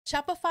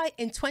Shopify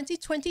in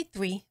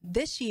 2023,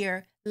 this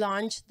year,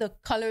 launched the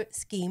color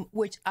scheme,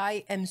 which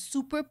I am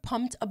super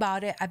pumped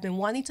about it. I've been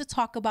wanting to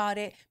talk about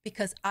it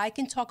because I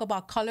can talk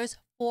about colors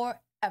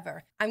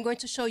forever. I'm going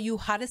to show you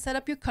how to set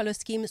up your color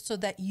scheme so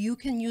that you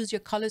can use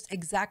your colors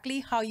exactly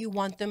how you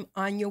want them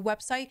on your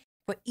website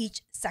for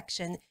each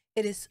section.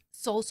 It is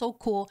so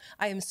cool.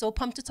 I am so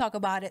pumped to talk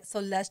about it. So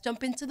let's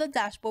jump into the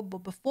dashboard. But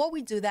before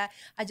we do that,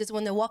 I just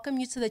want to welcome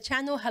you to the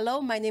channel.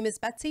 Hello, my name is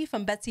Betsy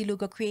from Betsy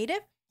Lugo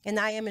Creative, and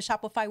I am a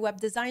Shopify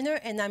web designer,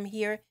 and I'm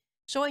here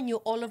showing you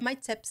all of my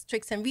tips,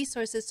 tricks, and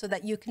resources so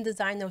that you can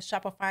design a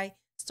Shopify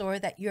store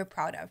that you're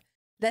proud of.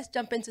 Let's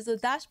jump into the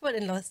dashboard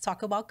and let's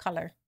talk about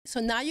color.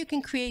 So now you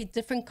can create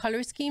different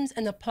color schemes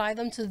and apply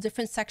them to the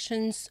different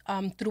sections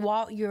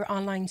throughout your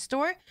online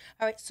store.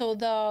 All right, so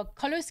the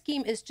color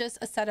scheme is just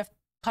a set of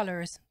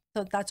colors.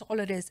 So that's all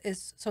it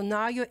is. So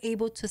now you're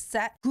able to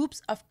set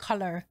groups of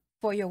color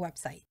for your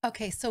website.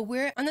 Okay, so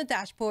we're on the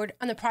dashboard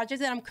on a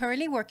project that I'm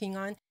currently working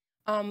on.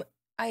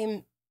 I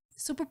am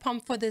super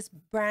pumped for this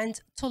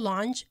brand to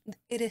launch.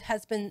 It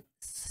has been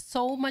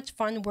so much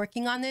fun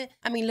working on it.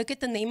 I mean, look at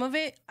the name of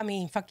it. I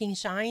mean, fucking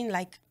shine.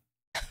 Like,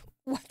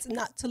 what's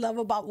not to love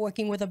about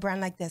working with a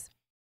brand like this?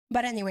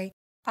 But anyway,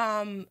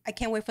 I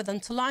can't wait for them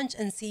to launch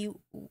and see,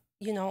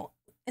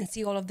 and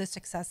see all of the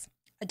success.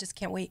 I just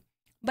can't wait.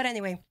 But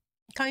anyway,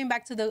 coming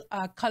back to the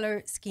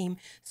color scheme.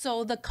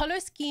 So the color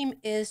scheme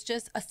is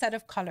just a set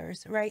of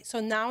colors, right? So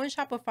now in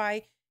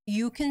Shopify,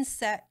 you can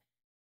set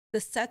the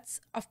sets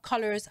of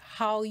colors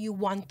how you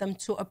want them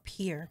to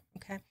appear.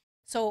 Okay,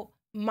 so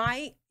in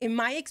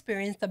my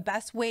experience, the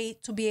best way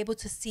to be able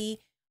to see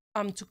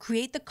to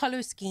create the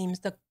color schemes,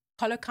 the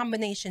color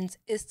combinations,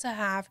 is to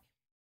have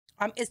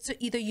is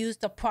to either use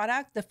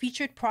the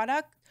featured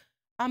product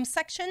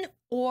section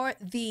or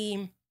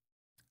the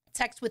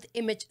text with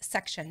image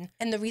section.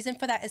 And the reason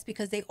for that is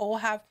because they all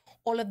have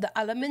all of the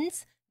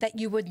elements that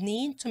you would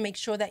need to make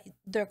sure that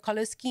their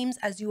color schemes,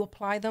 as you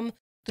apply them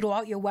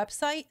throughout your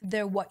website,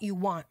 they're what you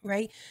want,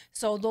 right?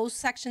 So those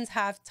sections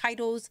have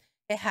titles,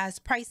 it has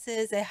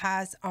prices, it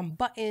has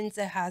buttons,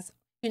 it has,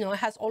 it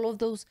has all of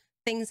those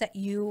things that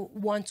you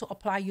want to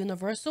apply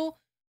universal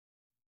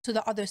to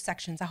the other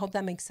sections. I hope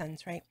that makes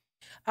sense, right?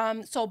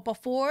 So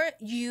before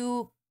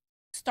you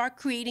start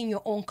creating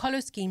your own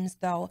color schemes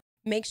though,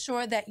 make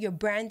sure that your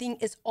branding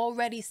is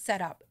already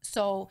set up.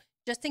 So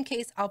just in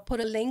case, I'll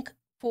put a link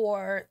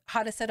for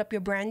how to set up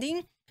your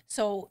branding.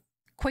 So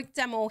quick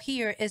demo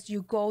here is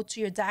you go to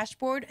your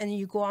dashboard and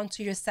you go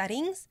onto your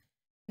settings,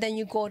 then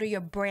you go to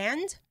your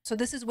brand. So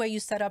this is where you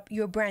set up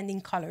your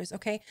branding colors.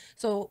 Okay,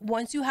 so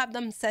once you have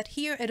them set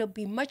here, it'll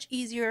be much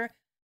easier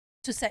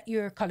to set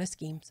your color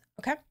schemes.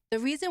 Okay, the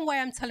reason why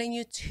I'm telling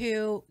you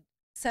to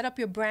set up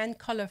your brand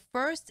color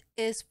first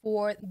is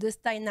for this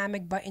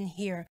dynamic button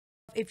here.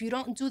 If you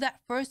don't do that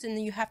first, and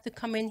then you have to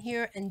come in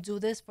here and do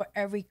this for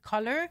every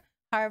color,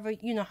 however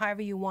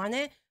you want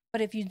it.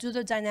 But if you do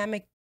the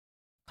dynamic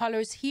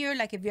colors here,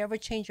 like if you ever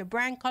change your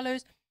brand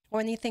colors or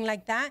anything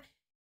like that,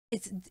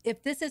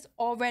 if this is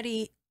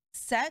already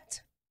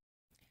set,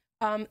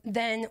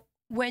 then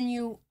when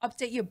you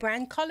update your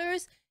brand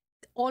colors,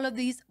 all of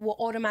these will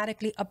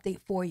automatically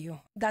update for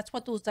you. That's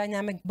what those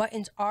dynamic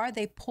buttons are.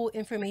 They pull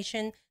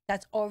information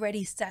that's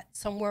already set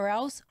somewhere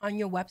else on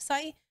your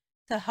website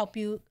to help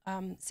you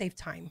save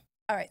time.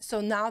 All right,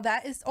 so now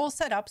that is all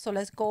set up. So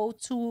let's go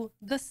to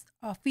this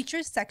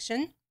features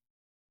section.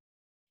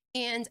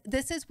 And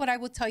this is what I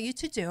will tell you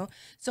to do.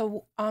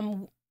 So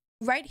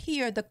right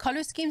here, the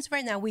color schemes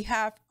right now, we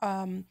have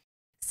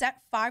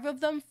set 5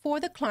 of them for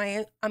the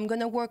client. I'm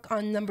going to work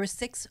on number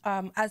 6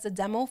 as a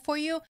demo for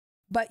you.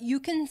 But you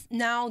can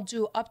now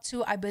do up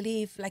to, I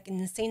believe, like an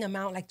insane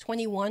amount, like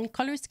 21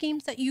 color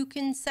schemes that you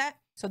can set.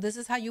 So this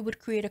is how you would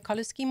create a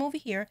color scheme over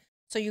here.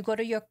 So you go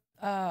to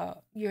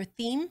your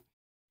theme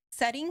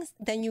settings,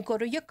 then you go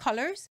to your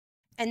colors.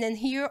 And then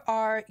here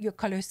are your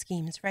color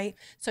schemes, right?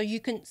 So you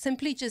can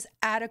simply just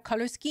add a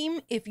color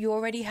scheme. If you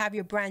already have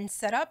your brand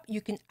set up,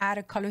 you can add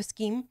a color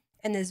scheme,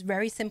 and it's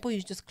very simple.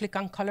 You just click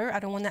on color. I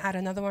don't want to add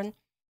another one,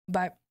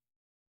 but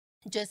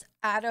just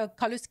add a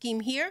color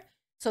scheme here.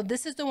 So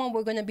this is the one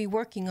we're going to be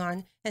working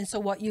on. And so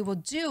what you will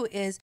do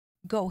is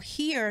go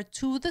here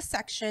to the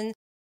section,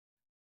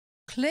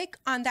 click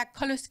on that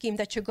color scheme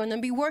that you're going to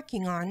be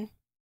working on,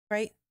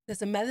 right?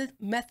 There's a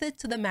method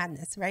to the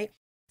madness, right?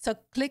 So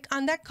click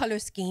on that color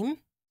scheme,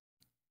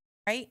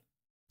 right?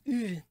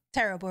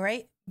 Terrible,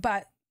 right?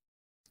 But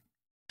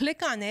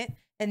click on it,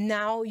 and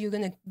now you're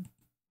going to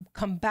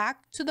come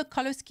back to the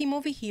color scheme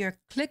over here,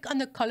 click on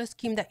the color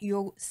scheme that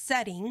you're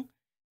setting,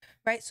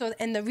 right? So,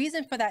 and the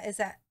reason for that is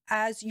that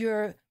as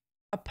you're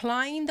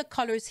applying the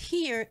colors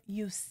here,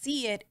 you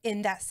see it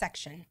in that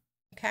section,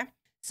 okay?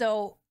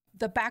 So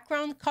the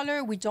background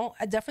color,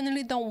 I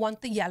definitely don't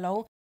want the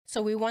yellow.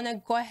 So we want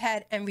to go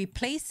ahead and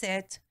replace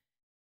it.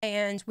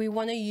 And we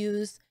want to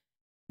use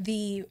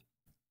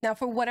now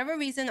for whatever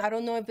reason, I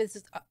don't know if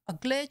it's a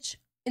glitch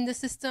in the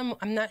system,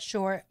 I'm not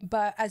sure,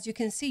 but as you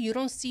can see, you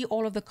don't see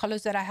all of the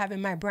colors that I have in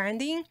my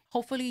branding.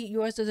 Hopefully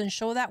yours doesn't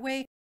show that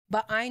way,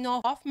 but I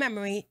know off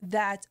memory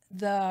that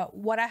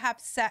what I have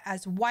set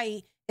as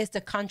white is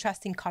the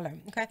contrasting color.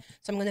 Okay,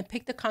 so I'm going to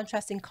pick the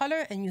contrasting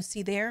color, and you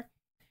see there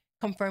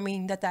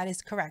confirming that that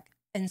is correct.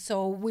 And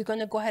so we're going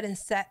to go ahead and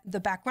set the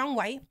background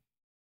white.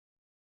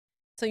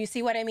 So you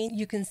see what I mean?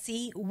 You can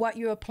see what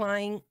you're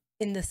applying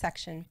in the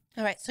section.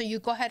 All right, so you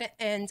go ahead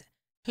and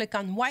click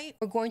on white.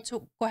 We're going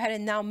to go ahead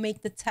and now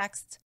make the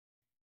text.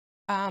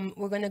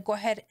 We're going to go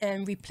ahead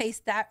and replace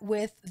that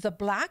with the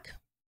black,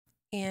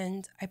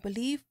 and I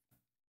believe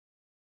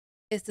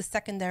is the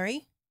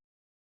secondary.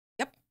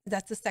 Yep,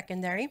 that's the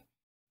secondary.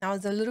 Now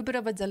there's a little bit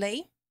of a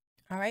delay.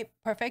 All right,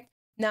 perfect.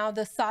 Now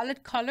the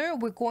solid color,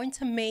 we're going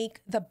to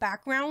make the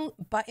background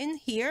button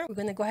here. We're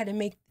going to go ahead and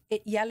make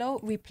it yellow,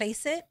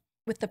 replace it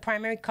with the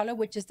primary color,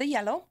 which is the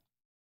yellow.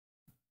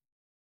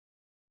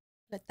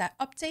 Let that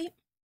update.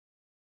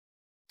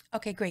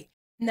 Okay, great.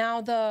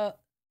 Now the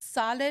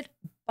solid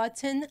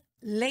button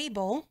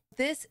label,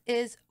 this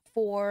is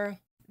for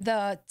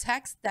the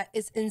text that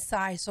is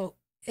inside. So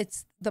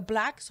it's the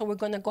black. So we're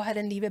going to go ahead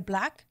and leave it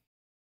black.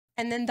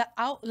 And then the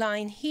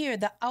outline here,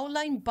 the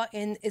outline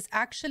button is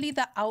actually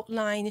the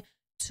outline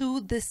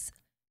to this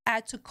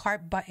add to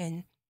cart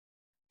button.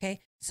 Okay,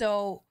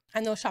 so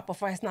I know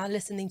Shopify is not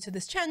listening to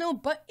this channel,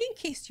 but in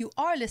case you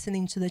are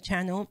listening to the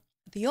channel,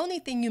 the only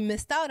thing you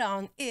missed out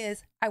on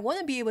is I want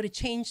to be able to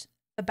change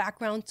the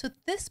background to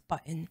this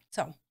button.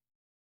 So,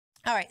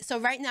 all right, so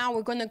right now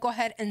we're going to go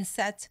ahead and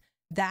set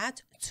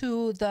that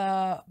to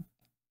the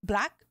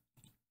black.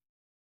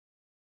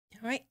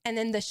 All right, and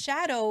then the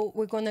shadow,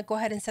 we're going to go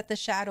ahead and set the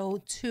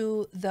shadow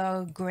to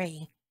the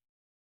gray,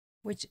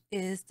 which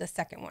is the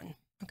second one.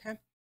 Okay,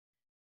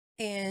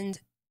 and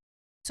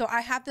so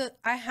I have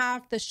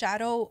the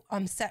shadow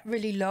set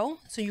really low,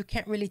 so you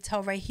can't really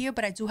tell right here,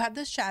 but I do have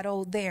the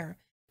shadow there.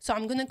 So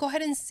I'm going to go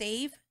ahead and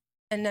save,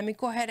 and let me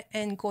go ahead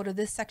and go to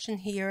this section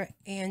here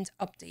and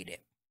update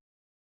it.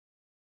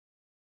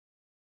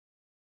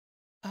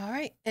 All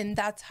right, and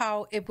that's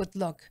how it would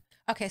look.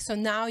 Okay, so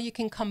now you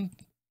can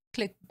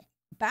click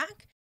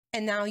back,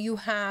 and now you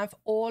have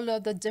all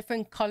of the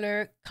different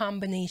color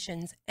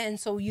combinations. And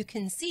so you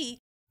can see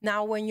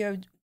now when you're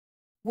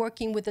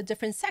working with the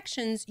different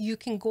sections, you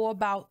can go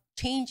about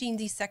changing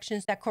these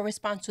sections that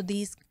correspond to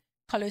these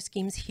color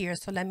schemes here.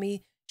 So let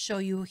me show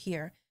you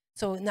here.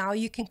 So now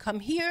you can come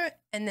here,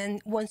 and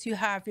then once you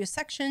have your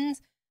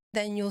sections,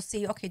 then you'll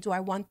see, okay, do I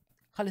want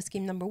color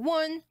scheme number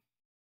 1,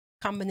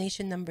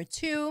 combination number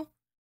 2,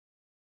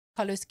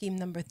 color scheme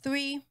number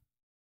 3,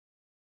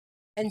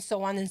 and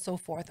so on and so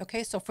forth.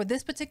 Okay, so for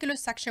this particular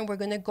section, we're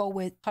going to go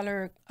with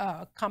color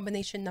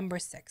combination number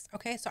 6.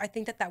 Okay, so I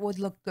think that that would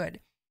look good.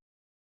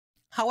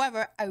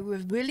 However, I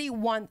would really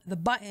want the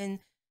button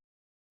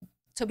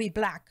to be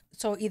black.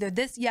 So either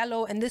this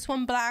yellow and this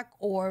one black,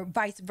 or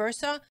vice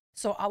versa.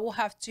 So I will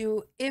have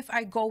to, if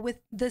I go with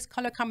this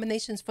color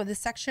combinations for this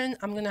section,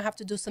 I'm going to have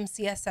to do some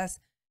CSS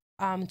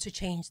to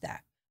change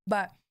that.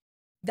 But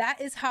that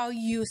is how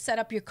you set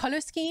up your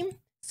color scheme.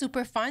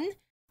 Super fun.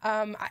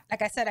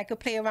 Like I said, I could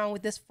play around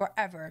with this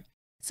forever.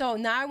 So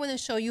now I want to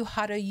show you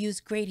how to use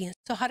gradients.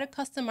 So how to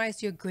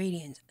customize your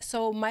gradient.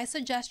 So my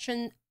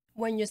suggestion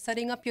when you're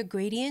setting up your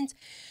gradient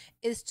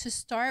is to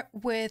start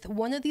with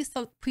one of these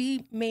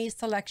pre-made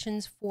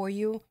selections for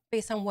you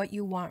based on what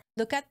you want.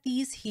 Look at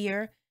these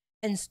here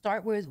and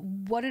start with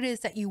what it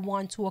is that you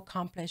want to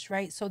accomplish,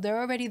 right? So they're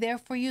already there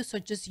for you. So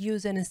just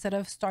use it instead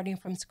of starting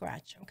from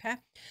scratch. Okay.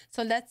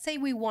 So let's say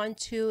we want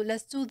to,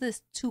 let's do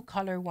this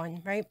 2-color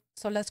one, right?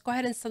 So let's go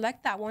ahead and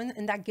select that one,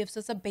 and that gives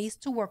us a base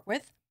to work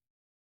with.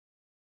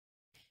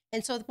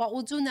 And so what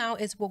we'll do now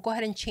is we'll go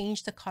ahead and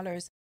change the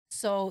colors.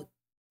 So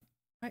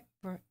right,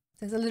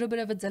 there's a little bit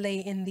of a delay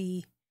in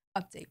the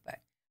update, but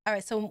all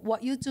right. So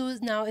what you do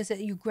now is that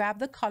you grab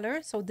the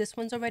color. So this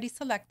one's already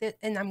selected,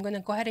 and I'm going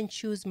to go ahead and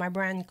choose my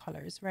brand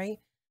colors, right?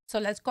 So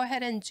let's go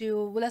ahead and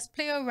let's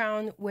play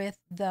around with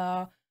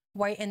the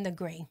white and the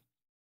gray.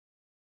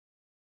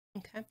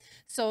 Okay.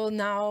 So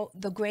now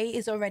the gray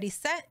is already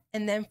set.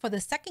 And then for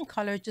the second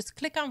color, just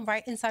click on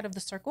right inside of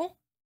the circle,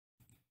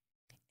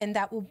 and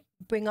that will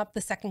bring up the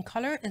second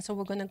color. And so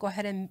we're going to go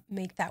ahead and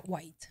make that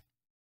white.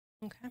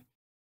 Okay.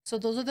 So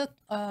those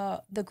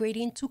are the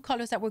gradient 2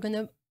 colors that we're going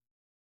to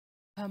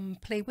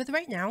play with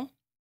right now.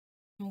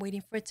 I'm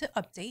waiting for it to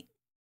update.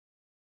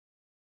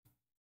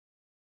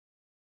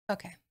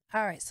 Okay.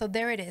 All right. So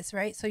there it is,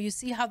 right? So you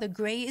see how the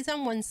gray is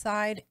on one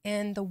side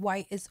and the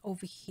white is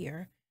over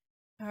here.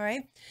 All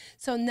right.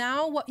 So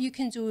now what you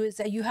can do is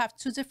that you have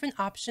 2 different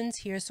options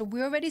here. So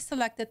we already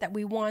selected that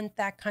we want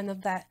that kind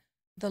of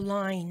the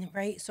line,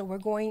 right? So we're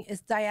going is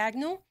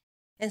diagonal.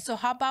 And so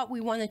how about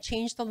we want to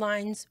change the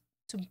lines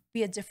to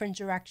be a different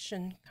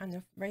direction, kind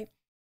of, right?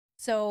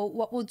 So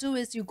what we'll do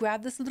is you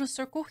grab this little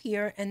circle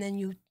here, and then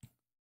you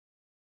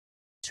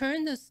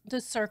turn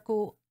the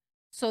circle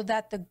so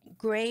that the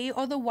gray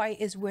or the white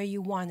is where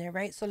you want it,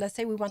 right? So let's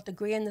say we want the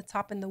gray on the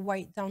top and the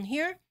white down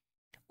here,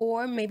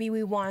 or maybe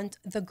we want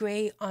the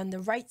gray on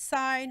the right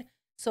side.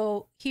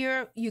 So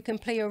here you can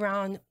play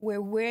around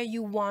where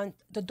you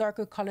want the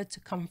darker color to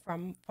come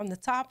from the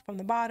top, from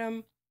the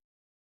bottom.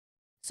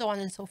 so on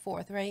and so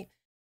forth, right?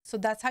 So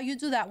that's how you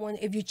do that one.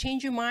 If you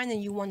change your mind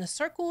and you want a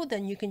circle,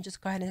 then you can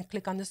just go ahead and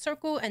click on the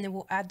circle and it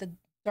will add the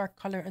dark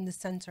color in the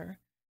center,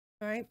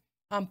 all right?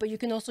 But you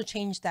can also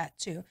change that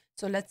too.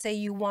 So let's say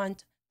you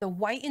want the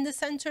white in the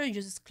center, you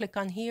just click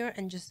on here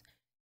and just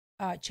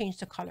change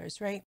the colors,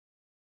 right?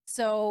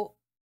 So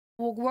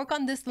we'll work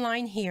on this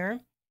line here.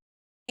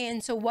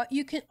 And so what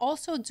you can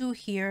also do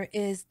here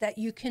is that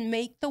you can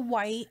make the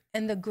white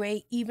and the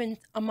gray even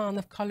amount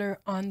of color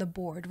on the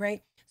board,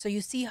 right? So you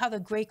see how the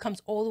gray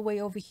comes all the way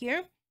over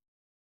here,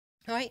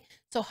 all right?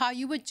 So how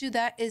you would do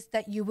that is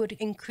that you would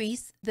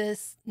increase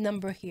this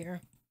number here,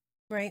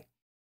 right?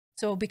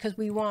 So because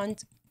we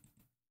want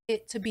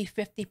it to be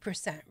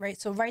 50%, right?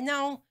 So right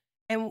now,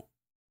 and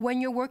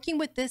when you're working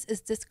with this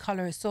is this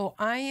color. So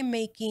I am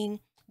making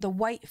the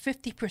white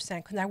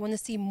 50% because I want to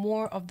see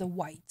more of the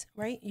white,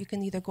 right? You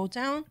can either go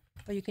down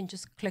or you can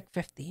just click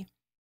 50.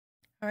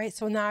 All right,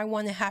 so now I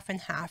want it half and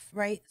half,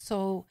 right?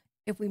 So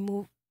if we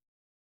move,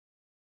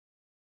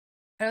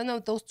 I don't know,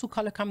 those two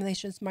color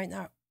combinations might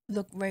not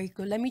look very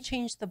good. Let me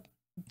change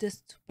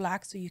this to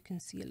black so you can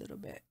see a little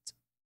bit,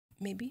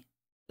 maybe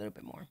a little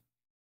bit more.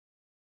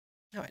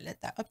 All right,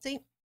 let that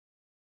update.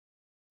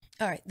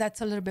 All right,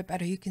 that's a little bit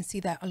better. You can see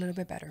that a little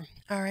bit better.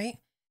 All right.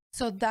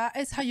 So that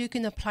is how you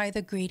can apply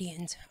the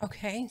gradient.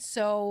 Okay,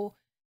 so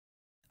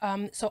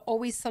so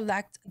always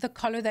select the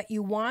color that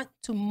you want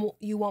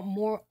you want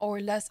more or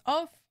less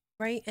of,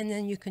 right? And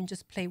then you can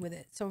just play with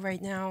it. So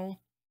right now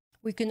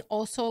we can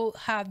also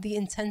have the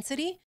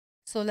intensity.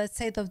 So let's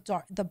say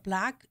the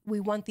black,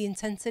 we want the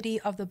intensity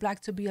of the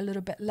black to be a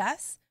little bit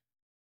less,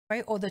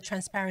 right? Or the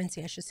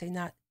transparency, I should say,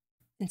 not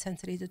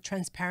intensity, the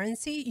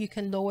transparency. You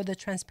can lower the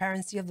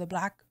transparency of the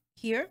black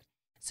here.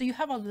 So you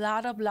have a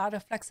lot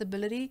of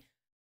flexibility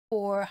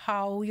for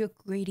how your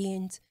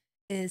gradient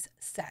is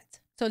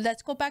set. So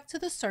let's go back to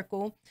the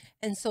circle.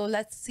 And so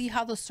let's see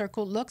how the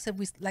circle looks, if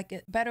we like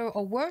it better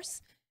or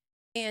worse.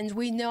 And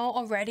we know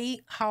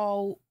already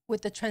how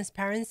with the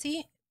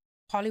transparency,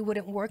 probably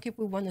wouldn't work if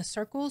we want a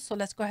circle. So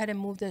let's go ahead and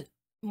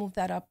move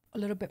that up a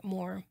little bit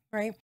more,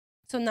 right?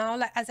 So now,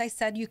 like, as I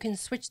said, you can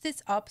switch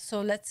this up.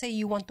 So let's say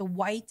you want the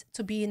white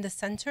to be in the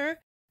center.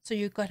 So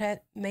you go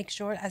ahead, make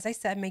sure, as I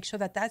said, make sure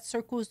that that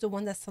circle is the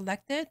one that's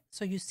selected.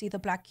 So you see the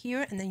black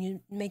here, and then you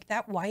make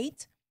that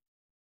white.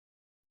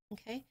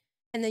 Okay.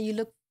 And then you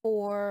look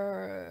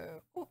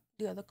for, oh,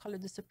 the other color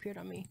disappeared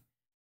on me.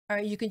 All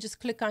right. You can just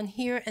click on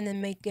here and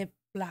then make it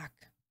black.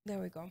 There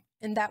we go.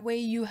 And that way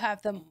you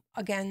have them,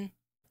 again,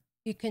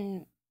 you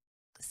can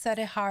set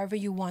it however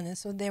you want it.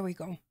 So there we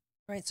go.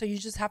 Right. So you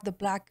just have the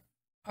black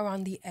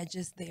around the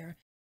edges there.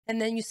 And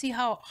then you see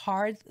how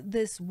hard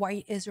this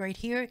white is right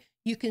here.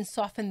 You can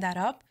soften that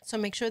up. So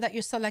make sure that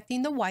you're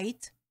selecting the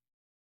white.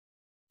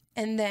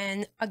 And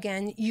then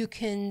again, you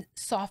can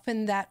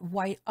soften that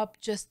white up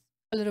just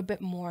a little bit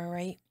more,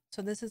 right?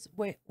 So this is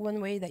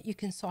one way that you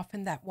can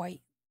soften that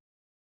white.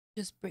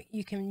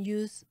 You can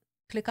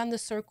click on the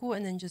circle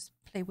and then just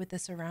play with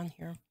this around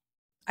here.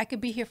 I could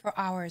be here for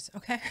hours,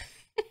 okay?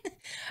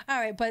 All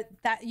right, but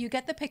that you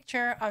get the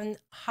picture on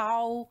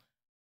how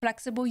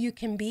flexible you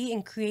can be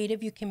and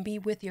creative you can be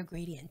with your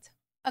gradient.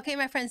 Okay,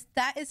 my friends,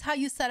 that is how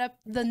you set up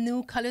the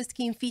new color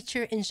scheme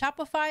feature in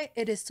Shopify.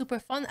 It is super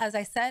fun. As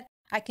I said,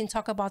 I can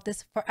talk about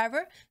this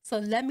forever. So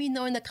let me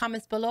know in the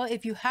comments below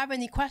if you have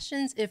any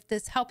questions. If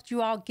this helped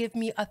you out, give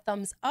me a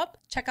thumbs up.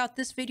 Check out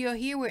this video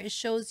here where it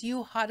shows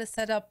you how to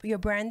set up your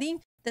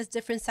branding. There's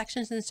different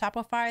sections in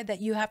Shopify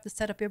that you have to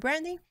set up your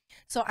branding.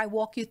 So I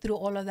walk you through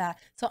all of that.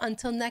 So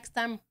until next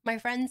time, my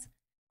friends,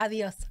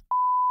 adios.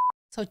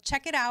 So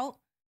check it out.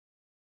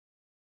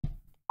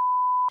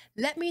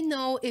 Let me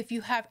know if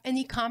you have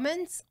any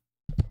comments.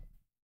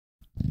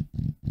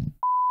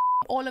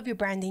 All of your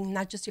branding,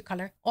 not just your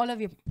color, all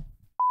of your.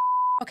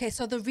 Okay,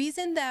 so the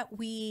reason that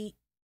I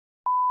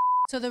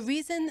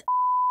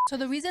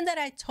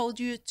told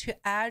you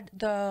to add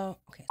the,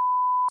 okay,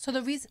 so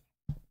the reason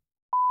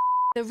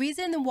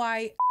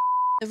why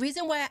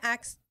I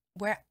asked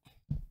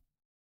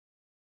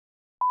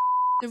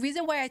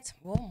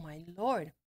oh my Lord.